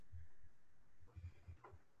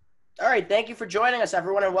right, thank you for joining us,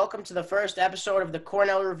 everyone, and welcome to the first episode of the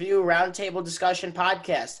Cornell Review Roundtable Discussion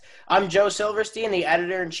Podcast. I'm Joe Silverstein, the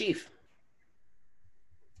editor-in-chief.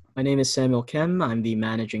 My name is Samuel Kim. I'm the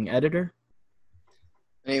managing editor.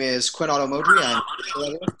 My name is Quinn Modry. I'm the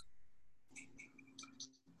editor.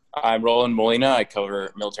 I'm Roland Molina. I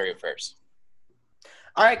cover military affairs.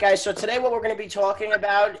 All right, guys, so today what we're going to be talking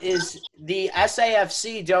about is the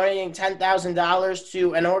SAFC donating $10,000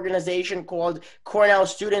 to an organization called Cornell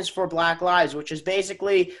Students for Black Lives, which is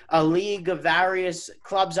basically a league of various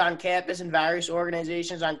clubs on campus and various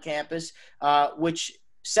organizations on campus, which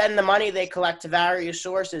send the money they collect to various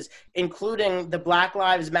sources, including the Black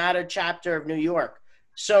Lives Matter chapter of New York.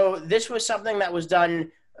 So this was something that was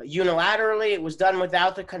done unilaterally. It was done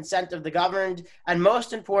without the consent of the governed, and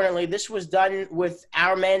most importantly, this was done with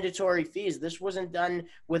our mandatory fees. This wasn't done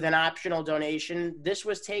with an optional donation. This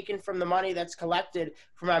was taken from the money that's collected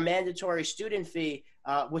from our mandatory student fee,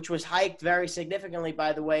 which was hiked very significantly,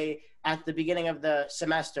 by the way, at the beginning of the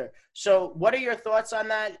semester. So what are your thoughts on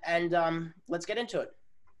that? And let's get into it.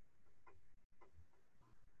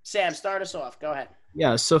 Sam, start us off. Go ahead.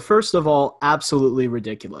 Yeah, so first of all, absolutely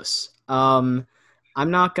ridiculous. I'm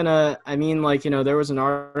not gonna, there was an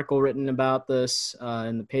article written about this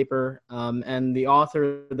in the paper, and the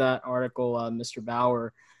author of that article, Mr.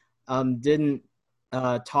 Bauer, didn't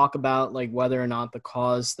talk about whether or not the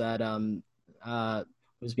cause that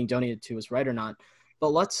was being donated to was right or not.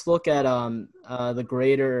 But let's look at the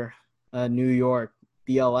greater New York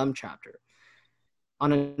BLM chapter.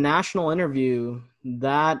 On a national interview,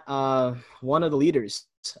 that one of the leaders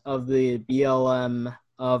of the BLM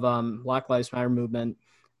of Black Lives Matter movement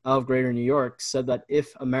of Greater New York said that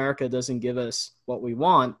if America doesn't give us what we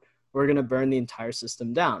want, we're going to burn the entire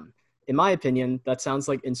system down. In my opinion, that sounds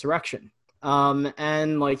like insurrection.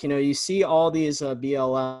 You see all these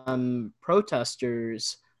BLM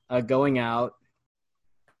protesters going out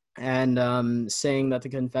and saying that the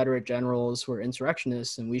Confederate generals were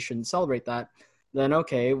insurrectionists and we shouldn't celebrate that. Then,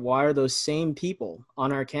 okay, why are those same people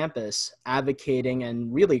on our campus advocating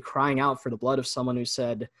and really crying out for the blood of someone who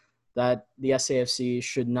said that the SAFC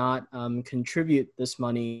should not contribute this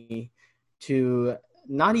money to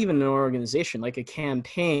not even an organization, like a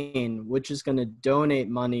campaign, which is going to donate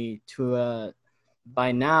money to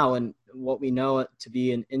by now and what we know to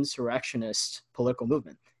be an insurrectionist political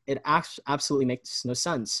movement? It absolutely makes no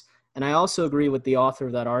sense. And I also agree with the author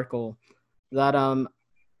of that article that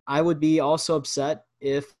I would be also upset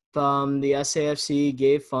if the SAFC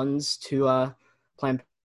gave funds to Planned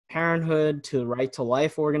Parenthood, to the Right to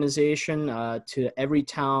Life organization, to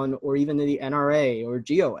Everytown, or even to the NRA or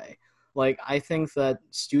GOA. I think that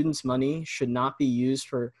students' money should not be used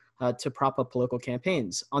for to prop up political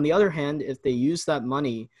campaigns. On the other hand, if they use that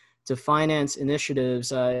money to finance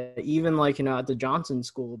initiatives, even at the Johnson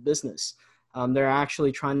School of Business, they're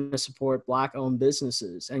actually trying to support Black-owned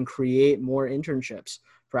businesses and create more internships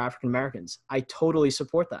for African Americans. I totally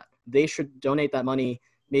support that. They should donate that money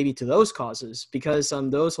maybe to those causes because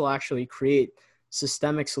those will actually create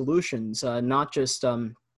systemic solutions, not just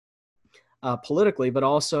politically, but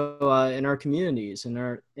also in our communities, in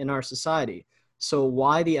our society. So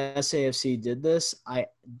why the SAFC did this, I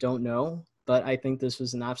don't know, but I think this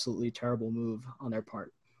was an absolutely terrible move on their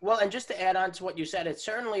part. Well, and just to add on to what you said, it's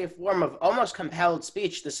certainly a form of almost compelled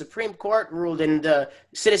speech. The Supreme Court ruled in the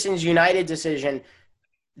Citizens United decision,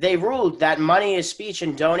 they ruled that money is speech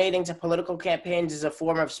and donating to political campaigns is a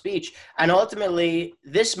form of speech. And ultimately,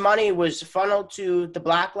 this money was funneled to the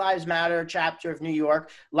Black Lives Matter chapter of New York,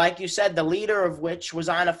 like you said, the leader of which was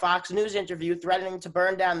on a Fox News interview threatening to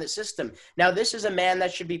burn down the system. Now, this is a man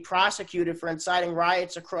that should be prosecuted for inciting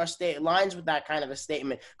riots across state lines with that kind of a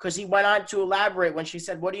statement, because he went on to elaborate when she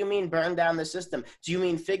said, "What do you mean burn down the system? Do you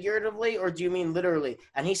mean figuratively or do you mean literally?"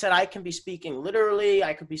 And he said, "I can be speaking literally,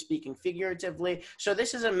 I could be speaking figuratively." So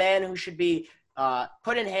this is a man who should be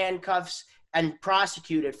put in handcuffs and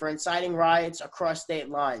prosecuted for inciting riots across state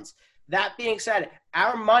lines. That being said,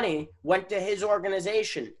 our money went to his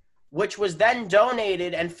organization, which was then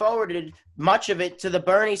donated and forwarded, much of it, to the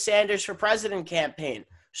Bernie Sanders for President campaign.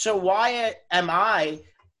 So why am I,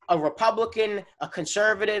 a Republican, a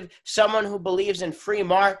conservative, someone who believes in free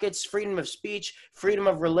markets, freedom of speech, freedom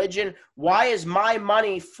of religion, why is my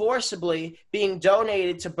money forcibly being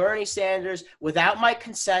donated to Bernie Sanders without my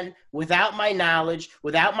consent, without my knowledge,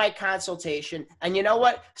 without my consultation? And you know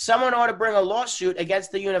what? Someone ought to bring a lawsuit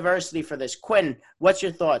against the university for this. Quinn, what's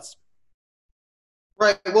your thoughts?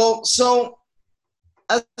 Right. Well, so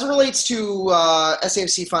as it relates to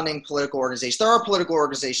SAFC funding political organizations, there are political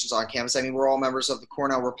organizations on campus. I mean, we're all members of the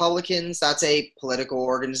Cornell Republicans. That's a political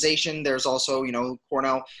organization. There's also,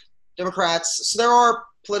 Cornell Democrats. So there are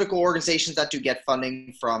political organizations that do get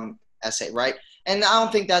funding from SA, right? And I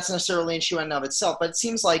don't think that's necessarily an issue in and of itself, but it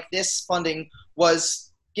seems like this funding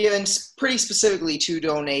was given pretty specifically to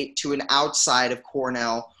donate to an outside of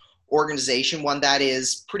Cornell organization, one that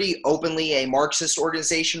is pretty openly a Marxist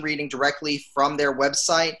organization. Reading directly from their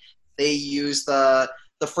website, they use the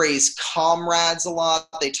phrase comrades a lot.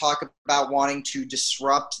 They talk about wanting to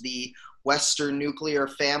disrupt the Western nuclear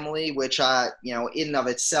family, which in and of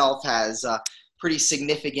itself has pretty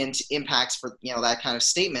significant impacts for that kind of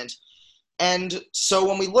statement. And so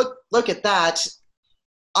when we look at that,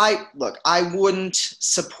 I wouldn't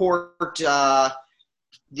support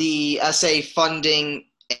the SA funding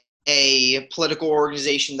a political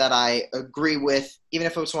organization that I agree with, even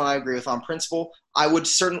if it's one I agree with on principle. I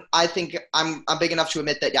think I'm big enough to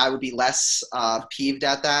admit that I would be less peeved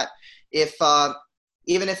at that if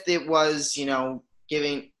even if it was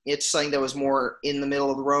giving it something that was more in the middle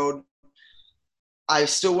of the road. I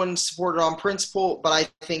still wouldn't support it on principle, but I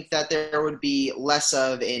think that there would be less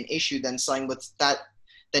of an issue than something with that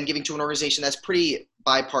than giving to an organization that's pretty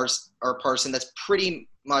bipartisan, that's pretty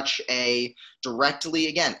much a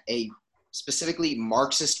specifically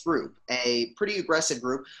Marxist group, a pretty aggressive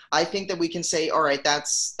group. I think that we can say, all right,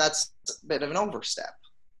 that's a bit of an overstep.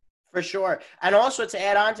 For sure. And also to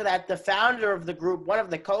add on to that, the founder of the group, one of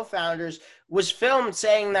the co-founders, was filmed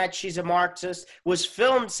saying that she's a Marxist, was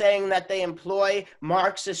filmed saying that they employ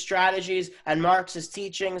Marxist strategies and Marxist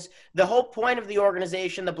teachings. The whole point of the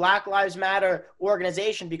organization, the Black Lives Matter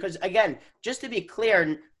organization, because again, just to be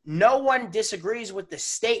clear, no one disagrees with the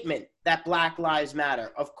statement that Black Lives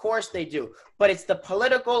Matter. Of course they do. But it's the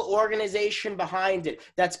political organization behind it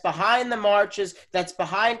that's behind the marches, that's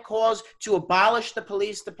behind calls to abolish the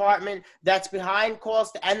police department, that's behind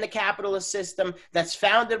calls to end the capitalist system, that's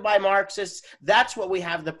founded by Marxists. That's what we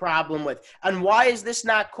have the problem with. And why is this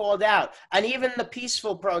not called out? And even the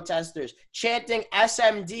peaceful protesters chanting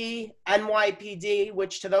SMD, NYPD,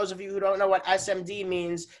 which to those of you who don't know what SMD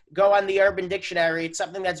means, go on the Urban Dictionary. It's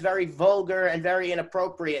something that's very vulgar and very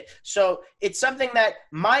inappropriate. So it's something that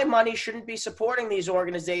my money shouldn't be supporting these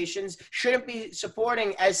organizations, shouldn't be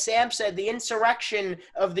supporting, as Sam said, the insurrection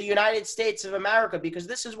of the United States of America, because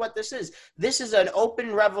this is what this is. This is an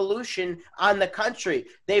open revolution on the country.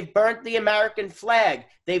 They've burnt the American flag.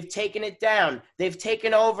 They've taken it down. They've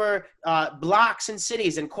taken over blocks and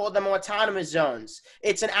cities and called them autonomous zones.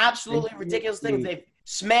 It's an absolutely ridiculous thing. They've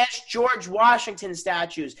smashed George Washington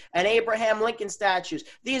statues and Abraham Lincoln statues.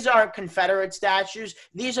 These aren't Confederate statues.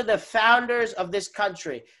 These are the founders of this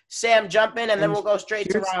country. Sam, jump in, and then we'll go straight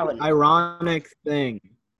to Rollin.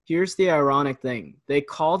 Here's the ironic thing. They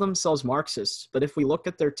call themselves Marxists, but if we look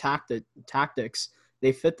at their tactics,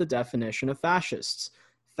 they fit the definition of fascists.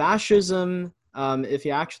 Fascism, if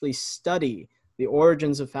you actually study the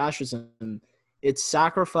origins of fascism, it's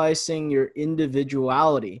sacrificing your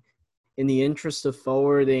individuality in the interest of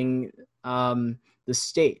forwarding the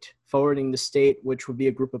state, which would be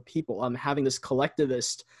a group of people, having this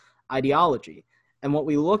collectivist ideology. And what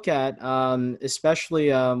we look at, especially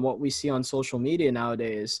what we see on social media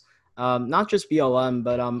nowadays, not just BLM,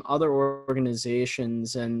 but other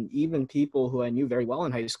organizations and even people who I knew very well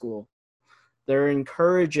in high school, they're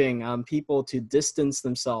encouraging people to distance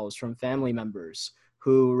themselves from family members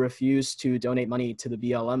who refuse to donate money to the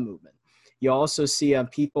BLM movement. You also see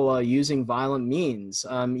people using violent means,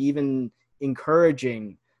 even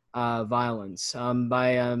encouraging violence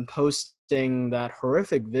by posting that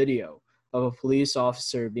horrific video of a police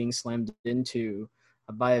officer being slammed into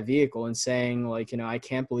by a vehicle and saying, I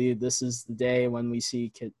can't believe this is the day when we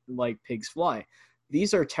see pigs fly.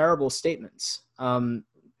 These are terrible statements.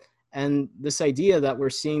 And this idea that we're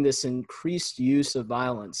seeing this increased use of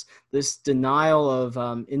violence, this denial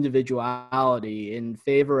of individuality in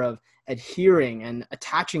favor of adhering and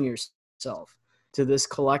attaching yourself to this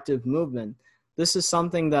collective movement. This is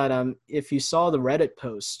something that if you saw the Reddit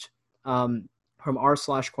post from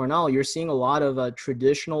r/Cornell, you're seeing a lot of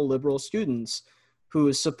traditional liberal students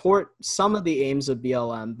who support some of the aims of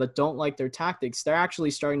BLM, but don't like their tactics. They're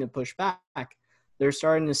actually starting to push back. They're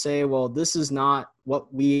starting to say, well, this is not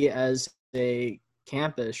what we as a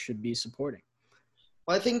campus should be supporting.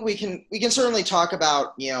 Well, I think we can certainly talk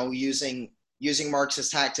about, using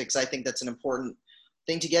Marxist tactics. I think that's an important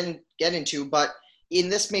thing to get into, but in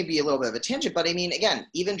this may be a little bit of a tangent, but I mean, again,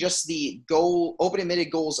 even just the open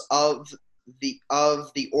admitted goals of the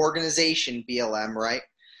organization BLM, right?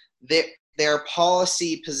 Their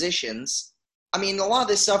policy positions. I mean, a lot of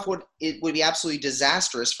this stuff would be absolutely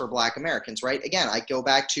disastrous for Black Americans, right? Again, I go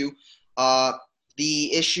back to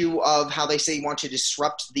the issue of how they say you want to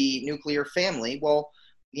disrupt the nuclear family. Well,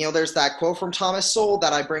 there's that quote from Thomas Sowell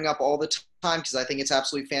that I bring up all the time because I think it's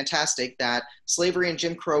absolutely fantastic that slavery and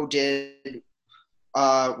Jim Crow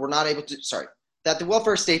that the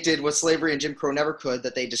welfare state did what slavery and Jim Crow never could,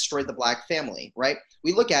 that they destroyed the black family, right?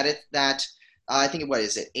 We look at it that I think, what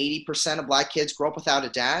is it, 80% of black kids grow up without a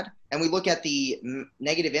dad, and we look at the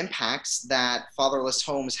negative impacts that fatherless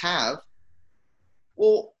homes have.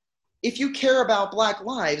 Well, if you care about black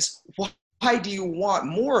lives, why do you want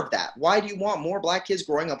more of that? Why do you want more black kids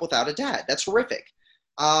growing up without a dad? That's horrific.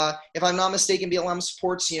 If I'm not mistaken, BLM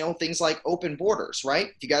supports, things like open borders, right?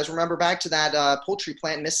 If you guys remember back to that poultry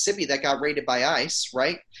plant in Mississippi that got raided by ICE,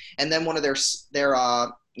 right? And then one of their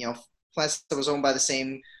plants that was owned by the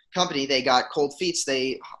same company, they got cold feet.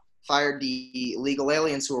 They fired the illegal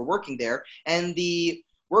aliens who were working there, and the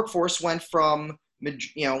workforce went from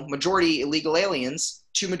majority illegal aliens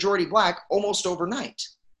to majority black almost overnight,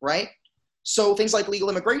 right? So things like legal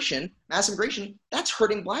immigration, mass immigration, that's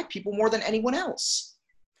hurting black people more than anyone else.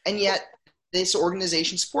 And yet this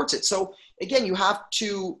organization supports it. So again,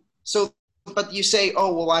 but you say,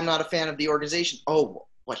 oh, well, I'm not a fan of the organization. Oh,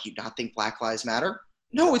 what, you not think Black Lives Matter?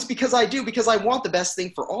 No, it's because I do, because I want the best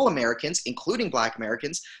thing for all Americans, including black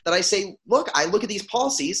Americans, that I say, look, I look at these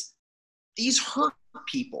policies, these hurt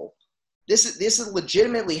people. This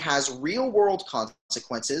legitimately has real world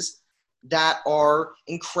consequences that are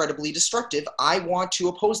incredibly destructive. I want to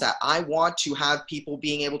oppose that. I want to have people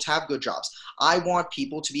being able to have good jobs. I want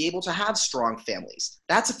people to be able to have strong families.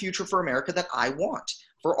 That's a future for America that I want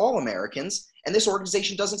for all Americans, and this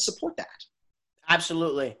organization doesn't support that.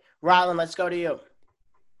 Absolutely. Rylan, let's go to you.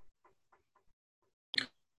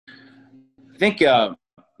 I think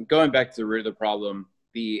going back to the root of the problem,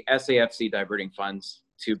 the SAFC diverting funds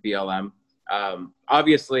to BLM,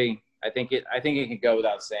 obviously, I think it can go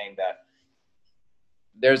without saying that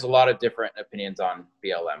there's a lot of different opinions on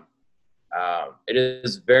BLM. It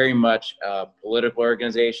is very much a political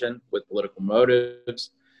organization with political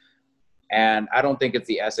motives, and I don't think it's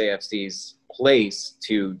the SAFC's place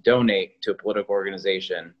to donate to a political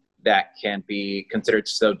organization that can be considered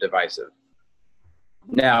so divisive.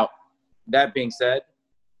 Now, that being said,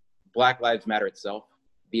 Black Lives Matter itself,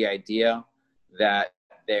 the idea that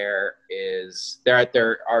there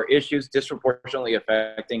are issues disproportionately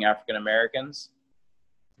affecting African Americans,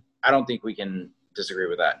 I don't think we can disagree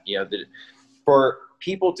with that. For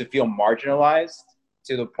people to feel marginalized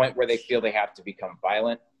to the point where they feel they have to become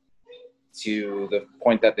violent, to the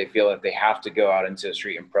point that they feel that they have to go out into the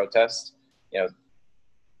street and protest,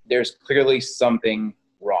 there's clearly something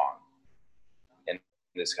wrong in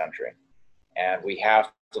this country, and we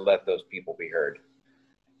have to let those people be heard.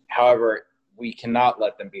 However, we cannot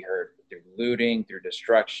let them be heard through looting, through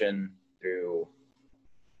destruction, through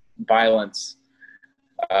violence.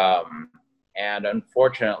 And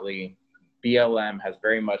unfortunately, BLM has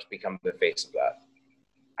very much become the face of that.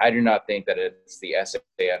 I do not think that it's the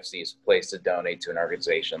SAFC's place to donate to an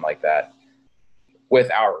organization like that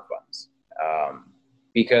with our funds,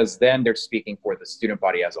 because then they're speaking for the student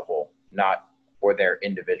body as a whole, not for their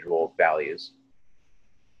individual values.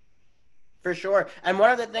 For sure. And one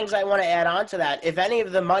of the things I want to add on to that, if any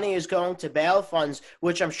of the money is going to bail funds,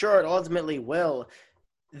 which I'm sure it ultimately will,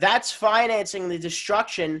 that's financing the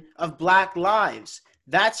destruction of black lives.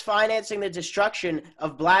 That's financing the destruction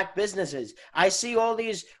of black businesses. I see all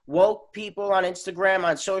these woke people on Instagram,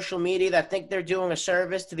 on social media, that think they're doing a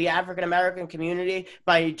service to the African American community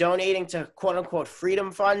by donating to quote unquote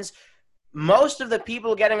freedom funds. Most of the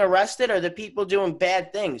people getting arrested are the people doing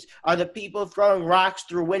bad things, are the people throwing rocks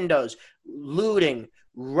through windows, looting,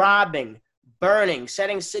 robbing, burning,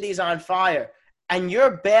 setting cities on fire. And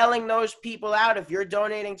you're bailing those people out if you're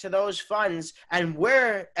donating to those funds. And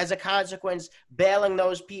we're, as a consequence, bailing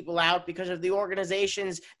those people out because of the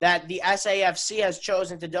organizations that the SAFC has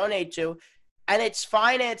chosen to donate to. And it's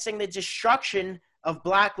financing the destruction of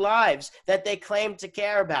black lives that they claim to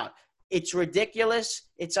care about. It's ridiculous.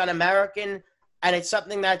 It's un-American. And it's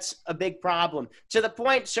something that's a big problem. To the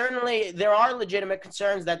point, certainly, there are legitimate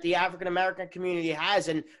concerns that the African-American community has,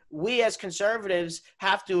 and we as conservatives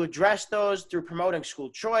have to address those through promoting school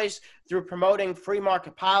choice, through promoting free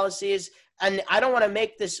market policies. And I don't want to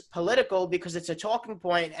make this political because it's a talking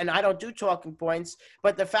point, and I don't do talking points,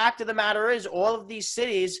 but the fact of the matter is all of these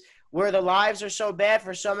cities where the lives are so bad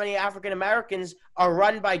for so many African Americans are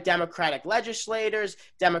run by Democratic legislators,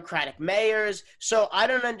 Democratic mayors. So I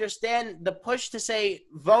don't understand the push to say,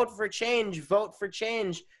 vote for change, vote for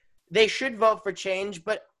change. They should vote for change,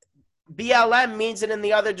 but BLM means it in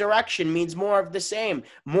the other direction, means more of the same.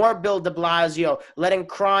 More Bill de Blasio, letting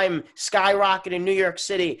crime skyrocket in New York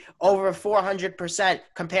City over 400%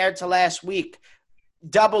 compared to last week.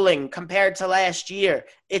 doubling compared to last year.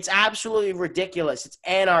 It's absolutely ridiculous. It's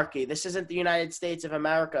anarchy. This isn't the United States of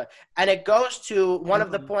America. And it goes to one of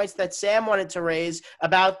the points that Sam wanted to raise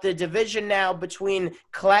about the division now between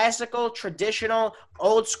classical, traditional,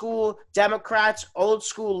 old school Democrats, old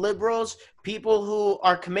school liberals, people who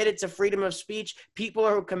are committed to freedom of speech, people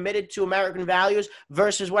who are committed to American values,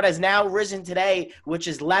 versus what has now risen today, which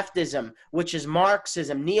is leftism, which is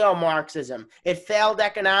Marxism, neo-Marxism. It failed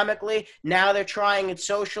economically. Now they're trying it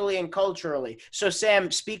socially and culturally. So, Sam,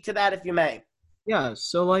 speak to that if you may. Yeah,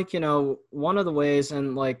 so like, one of the ways,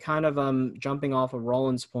 and like kind of jumping off of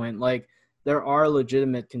Roland's point, like there are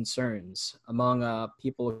legitimate concerns among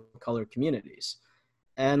people of color communities.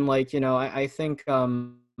 And like, I think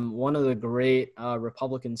one of the great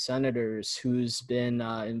Republican senators who's been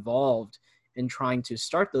involved in trying to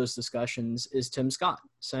start those discussions is Tim Scott,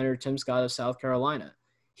 Senator Tim Scott of South Carolina.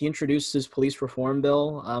 He introduced his police reform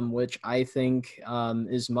bill, which I think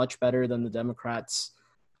is much better than the Democrats'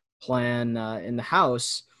 plan in the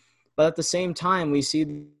House. But at the same time, we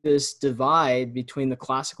see this divide between the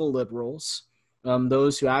classical liberals,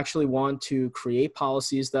 those who actually want to create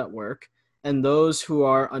policies that work, and those who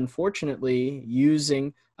are unfortunately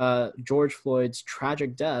using George Floyd's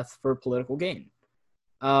tragic death for political gain.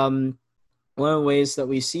 One of the ways that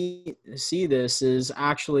we see this is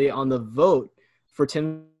actually on the vote for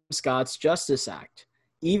Tim Scott's Justice Act.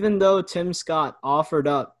 Even though Tim Scott offered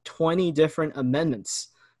up 20 different amendments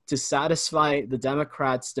to satisfy the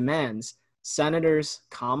Democrats' demands, Senators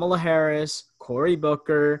Kamala Harris, Cory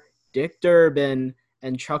Booker, Dick Durbin,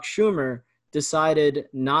 and Chuck Schumer decided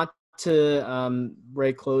not to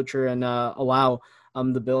break cloture and allow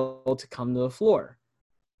the bill to come to the floor,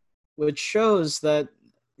 which shows that,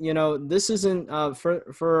 this isn't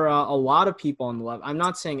for a lot of people on the left. I'm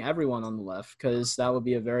not saying everyone on the left, because that would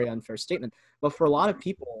be a very unfair statement, but for a lot of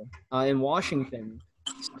people in Washington,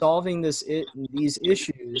 solving these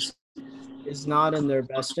issues is not in their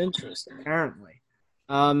best interest, apparently.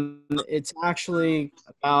 It's actually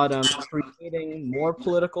about creating more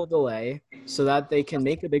political delay so that they can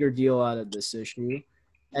make a bigger deal out of this issue.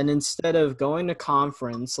 And instead of going to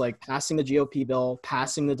conference, like passing the GOP bill,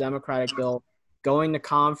 passing the Democratic bill, going to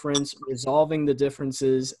conference, resolving the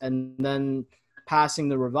differences, and then passing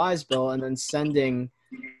the revised bill, and then sending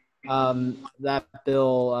that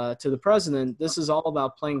bill to the president, this is all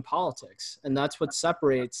about playing politics. And that's what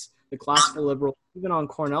separates the classical liberals, even on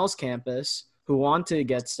Cornell's campus, who want to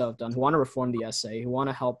get stuff done, who want to reform the essay, who want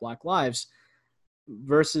to help Black lives,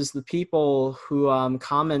 versus the people who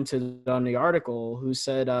commented on the article who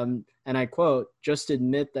said, and I quote, "just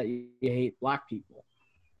admit that you hate Black people,"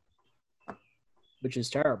 which is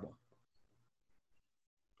terrible.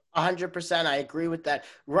 100%. I agree with that.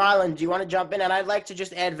 Ryland, do you want to jump in? And I'd like to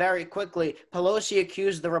just add very quickly, Pelosi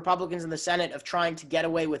accused the Republicans in the Senate of trying to get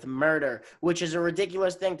away with murder, which is a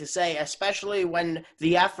ridiculous thing to say, especially when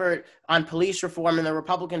the effort on police reform in the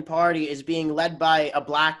Republican Party is being led by a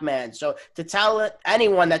Black man. So to tell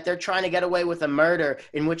anyone that they're trying to get away with a murder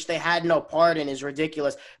in which they had no part in is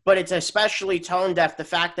ridiculous. But it's especially tone deaf, the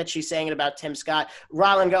fact that she's saying it about Tim Scott.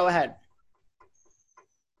 Ryland, go ahead.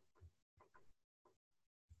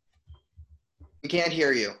 We can't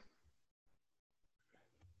hear you.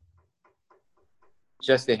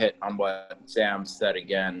 Just to hit on what Sam said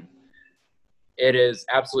again, it is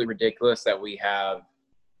absolutely ridiculous that we have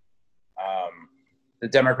the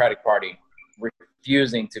Democratic Party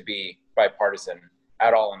refusing to be bipartisan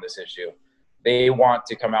at all on this issue. They want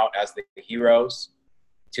to come out as the heroes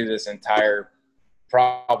to this entire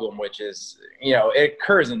problem, which is, it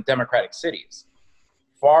occurs in democratic cities.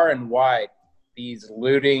 Far and wide, these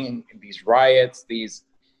looting, these riots, these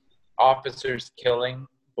officers killing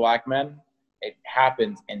Black men, it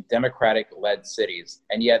happens in Democratic-led cities.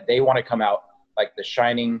 And yet they want to come out like the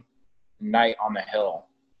shining knight on the hill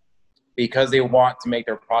because they want to make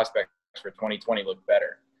their prospects for 2020 look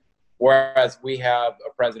better. Whereas we have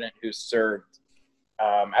a president who served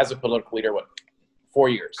as a political leader, 4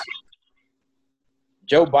 years.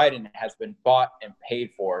 Joe Biden has been bought and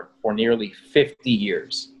paid for nearly 50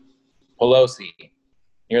 years. Pelosi,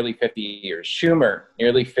 nearly 50 years. Schumer,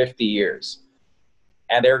 nearly 50 years.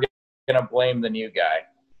 And they're going to blame the new guy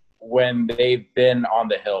when they've been on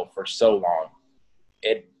the Hill for so long.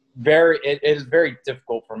 It is very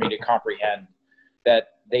difficult for me to comprehend that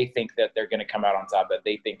they think that they're going to come out on top, that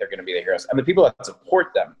they think they're going to be the heroes. And the people that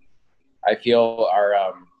support them, I feel,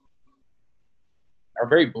 are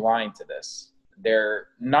very blind to this. They're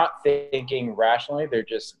not thinking rationally. They're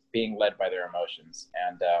just being led by their emotions.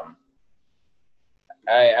 And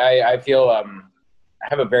I feel I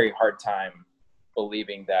have a very hard time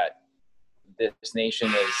believing that this nation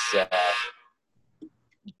is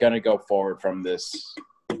going to go forward from this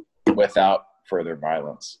without further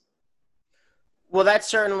violence. Well, that's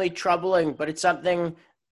certainly troubling, but it's something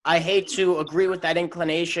I hate to agree with that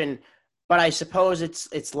inclination, but I suppose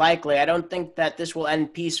it's likely. I don't think that this will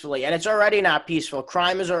end peacefully, and it's already not peaceful.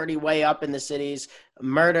 Crime is already way up in the cities.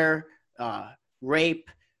 Murder, rape,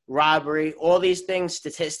 robbery, all these things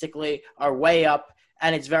statistically are way up,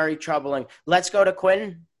 and it's very troubling. Let's go to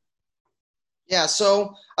Quinn. Yeah,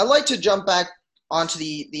 so I'd like to jump back onto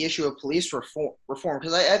the issue of police reform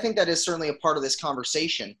because I think that is certainly a part of this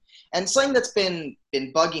conversation. And something that's been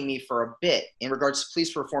bugging me for a bit in regards to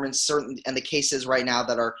police reform and the cases right now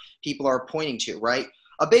that people are pointing to, right?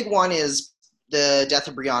 A big one is the death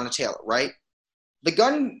of Breonna Taylor, right?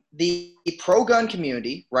 The pro-gun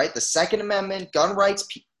community, right? The Second Amendment, gun rights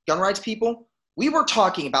people. We were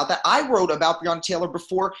talking about that. I wrote about Breonna Taylor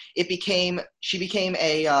before she became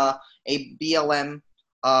a BLM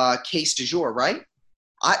case du jour, right?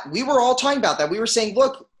 We were all talking about that. We were saying,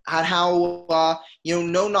 look at how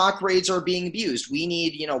no-knock raids are being abused. We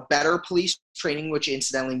need better police training, which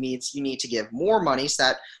incidentally means you need to give more money so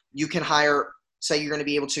that you can hire. Say you're going to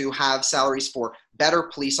be able to have salaries for better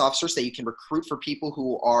police officers, that you can recruit for people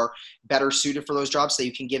who are better suited for those jobs, so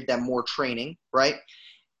you can give them more training, right?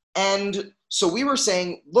 And so we were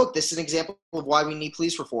saying, look, this is an example of why we need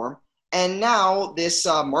police reform. And now this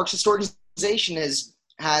Marxist organization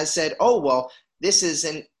has said, oh, well, this is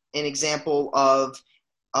an example of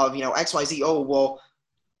XYZ. Oh, well,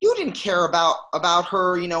 you didn't care about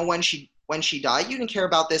her, when she died. You didn't care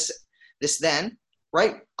about this then,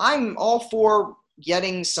 right? I'm all for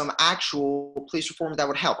getting some actual police reform that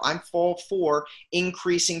would help. I'm all for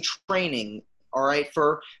increasing training, all right,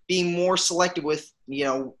 for being more selective with,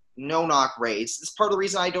 no-knock raids. It's part of the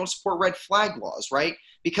reason I don't support red flag laws, right?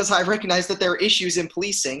 Because I recognize that there are issues in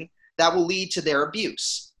policing that will lead to their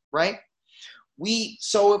abuse, right?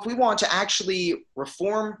 So if we want to actually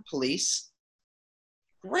reform police,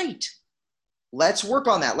 great. Let's work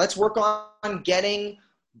on that. Let's work on getting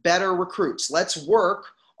better recruits. Let's work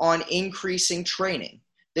on increasing training.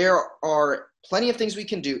 There are plenty of things we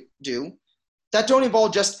can do that don't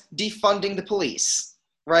involve just defunding the police,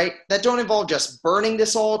 right? That don't involve just burning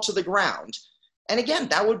this all to the ground. And again,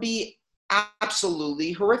 that would be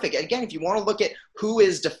absolutely horrific. Again, if you want to look at who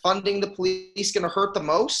is defunding the police going to hurt the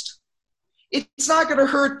most, it's not going to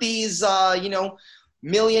hurt these,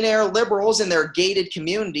 millionaire liberals in their gated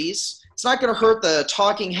communities. It's not going to hurt the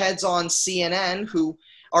talking heads on CNN who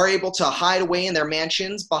are able to hide away in their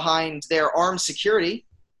mansions behind their armed security.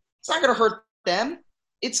 It's not going to hurt them.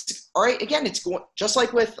 It's all right. Again, it's going just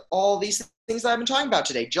like with all these things that I've been talking about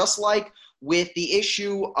today, just like with the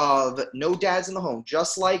issue of no dads in the home,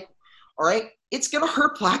 just like, all right, it's going to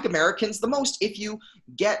hurt Black Americans the most if you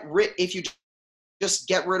just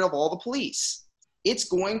get rid of all the police. It's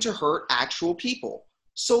going to hurt actual people.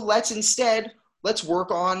 So let's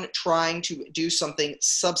work on trying to do something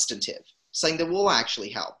substantive, something that will actually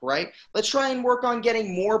help, right? Let's try and work on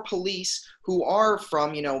getting more police who are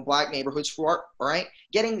from, Black neighborhoods who are, right?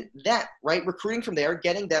 Getting that, right? Recruiting from there,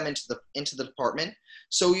 getting them into the department.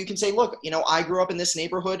 So you can say, look, I grew up in this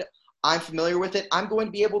neighborhood. I'm familiar with it. I'm going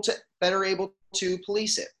to be better able to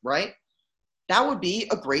police it, right? That would be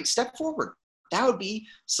a great step forward. That would be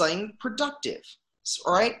something productive,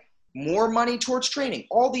 all right? More money towards training.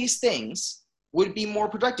 All these things would be more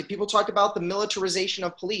productive. People talk about the militarization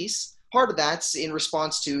of police. Part of that's in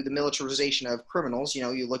response to the militarization of criminals.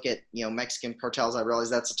 You look at, Mexican cartels. I realize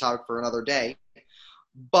that's a topic for another day.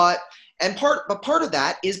 But part of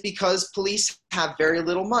that is because police have very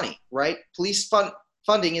little money, right? Police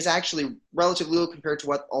funding is actually relatively low compared to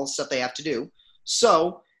what all the stuff they have to do.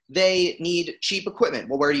 So they need cheap equipment.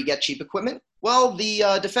 Well, where do you get cheap equipment? Well,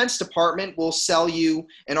 the Defense Department will sell you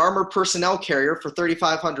an armored personnel carrier for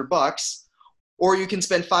 $3,500, or you can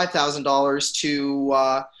spend $5,000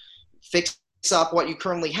 to fix up what you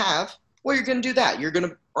currently have. Well, you're going to do that. You're going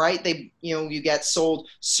to, right? You get sold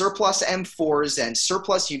surplus M4s and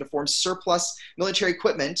surplus uniforms, surplus military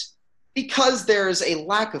equipment because there's a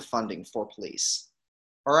lack of funding for police.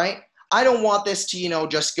 All right. I don't want this to,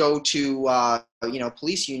 just go to,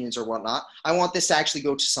 police unions or whatnot. I want this to actually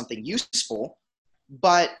go to something useful,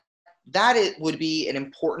 but it would be an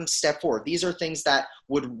important step forward. These are things that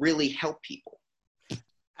would really help people.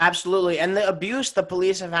 Absolutely. And the abuse the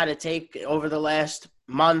police have had to take over the last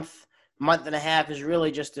month and a half is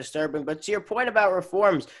really just disturbing. But to your point about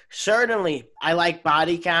reforms, certainly I like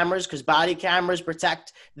body cameras because body cameras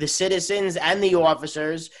protect the citizens and the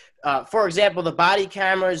officers. For example, the body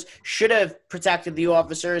cameras should have protected the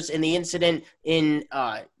officers in the incident in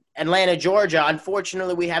Atlanta, Georgia.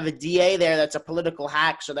 Unfortunately, we have a DA there that's a political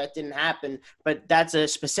hack, so that didn't happen. But that's a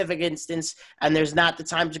specific instance, and there's not the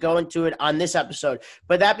time to go into it on this episode.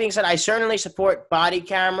 But that being said, I certainly support body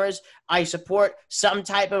cameras. I support some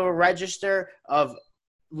type of a register of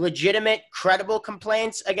legitimate, credible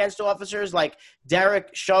complaints against officers. Like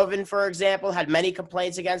Derek Chauvin, for example, had many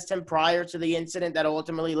complaints against him prior to the incident that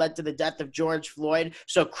ultimately led to the death of George Floyd.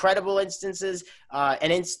 So credible instances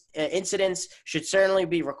and incidents should certainly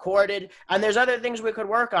be recorded. And there's other things we could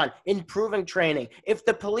work on. Improving training. If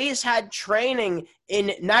the police had training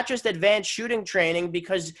in not just advanced shooting training,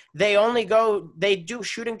 because they do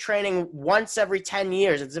shooting training once every 10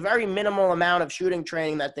 years. It's a very minimal amount of shooting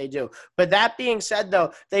training that they do. But that being said,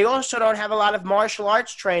 though, they also don't have a lot of martial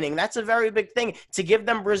arts training. That's a very big thing, to give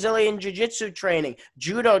them Brazilian jiu-jitsu training,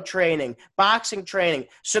 judo training, boxing training,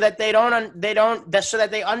 so that so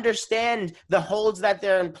that they understand the holds that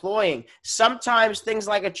they're employing. Sometimes things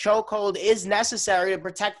like a chokehold is necessary to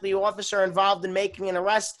protect the officer involved in making an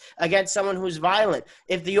arrest against someone who's violent.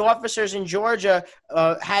 If the officers in Georgia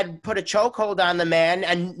had put a chokehold on the man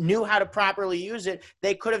and knew how to properly use it,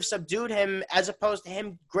 they could have subdued him, as opposed to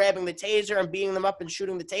him grabbing the taser and beating them up and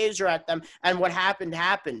shooting the taser at them. And what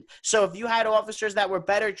happened. So if you had officers that were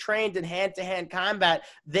better trained in hand-to-hand combat,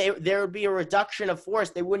 there would be a reduction of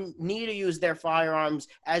force. They wouldn't need to use their firearms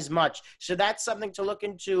as much. So that's something to look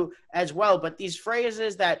into as well. But these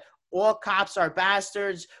phrases that all cops are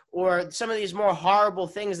bastards, or some of these more horrible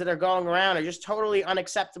things that are going around, are just totally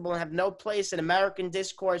unacceptable and have no place in American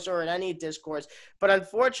discourse or in any discourse. But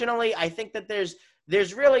unfortunately, I think that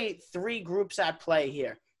there's really three groups at play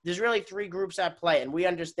here. And we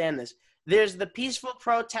understand this. There's the peaceful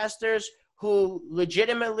protesters who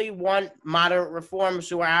legitimately want moderate reforms,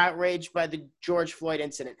 who are outraged by the George Floyd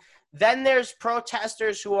incident. Then there's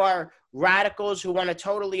protesters who are radicals, who want to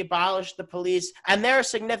totally abolish the police, and they're a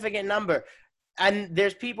significant number. And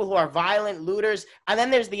there's people who are violent looters. And then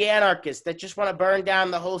there's the anarchists that just want to burn down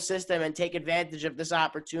the whole system and take advantage of this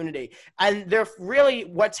opportunity. And they're really,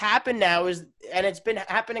 what's happened now is, and it's been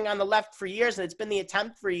happening on the left for years, and it's been the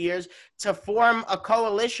attempt for years to form a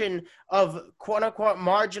coalition of quote unquote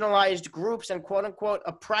marginalized groups and quote unquote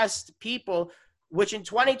oppressed people, which in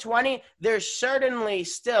 2020, there's certainly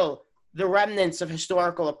still the remnants of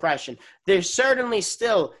historical oppression. There's certainly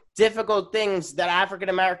still difficult things that African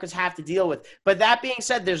Americans have to deal with. But that being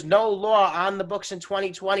said, there's no law on the books in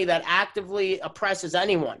 2020 that actively oppresses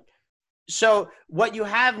anyone. So what you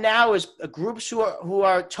have now is groups who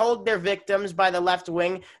are told they're victims by the left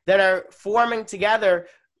wing that are forming together,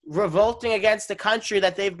 revolting against the country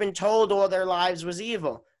that they've been told all their lives was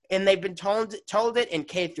evil. And they've been told it in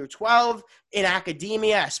K through 12, in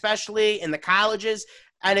academia, especially in the colleges.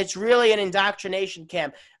 And it's really an indoctrination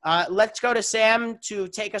camp. Let's go to Sam to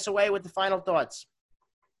take us away with the final thoughts.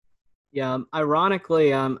 Yeah,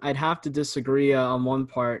 ironically, I'd have to disagree on one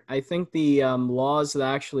part. I think the laws that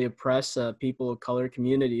actually oppress people of color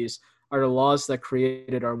communities are the laws that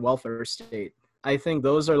created our welfare state. I think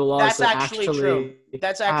those are the laws that actually true.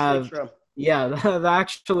 That's actually true. Yeah, that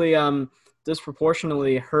actually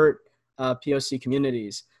disproportionately hurt POC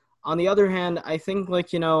communities. On the other hand, I think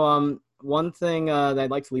one thing that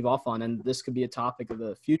I'd like to leave off on, and this could be a topic of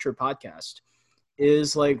a future podcast,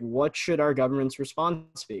 is what should our government's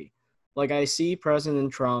response be? I see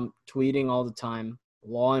President Trump tweeting all the time,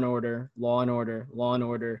 law and order, law and order, law and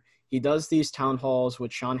order. He does these town halls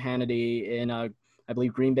with Sean Hannity in, I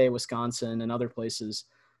believe, Green Bay, Wisconsin, and other places.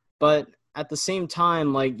 But at the same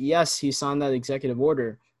time, yes, he signed that executive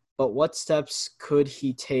order, but what steps could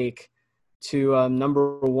he take to,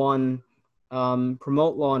 number one,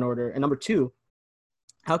 promote law and order, and number two,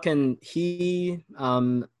 how can he,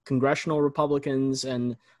 congressional Republicans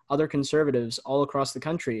and other conservatives all across the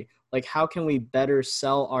country, how can we better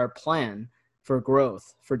sell our plan for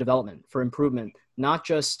growth, for development, for improvement, not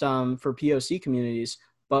just for POC communities,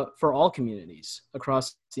 but for all communities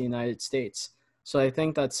across the United States? So I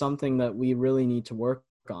think that's something that we really need to work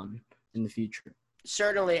on in the future.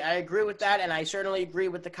 Certainly, I agree with that, and I certainly agree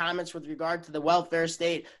with the comments with regard to the welfare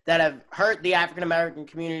state that have hurt the African-American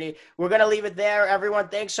community. We're going to leave it there, everyone.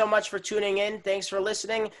 Thanks so much for tuning in. Thanks for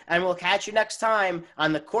listening, and we'll catch you next time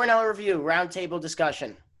on the Cornell Review Roundtable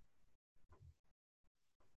discussion.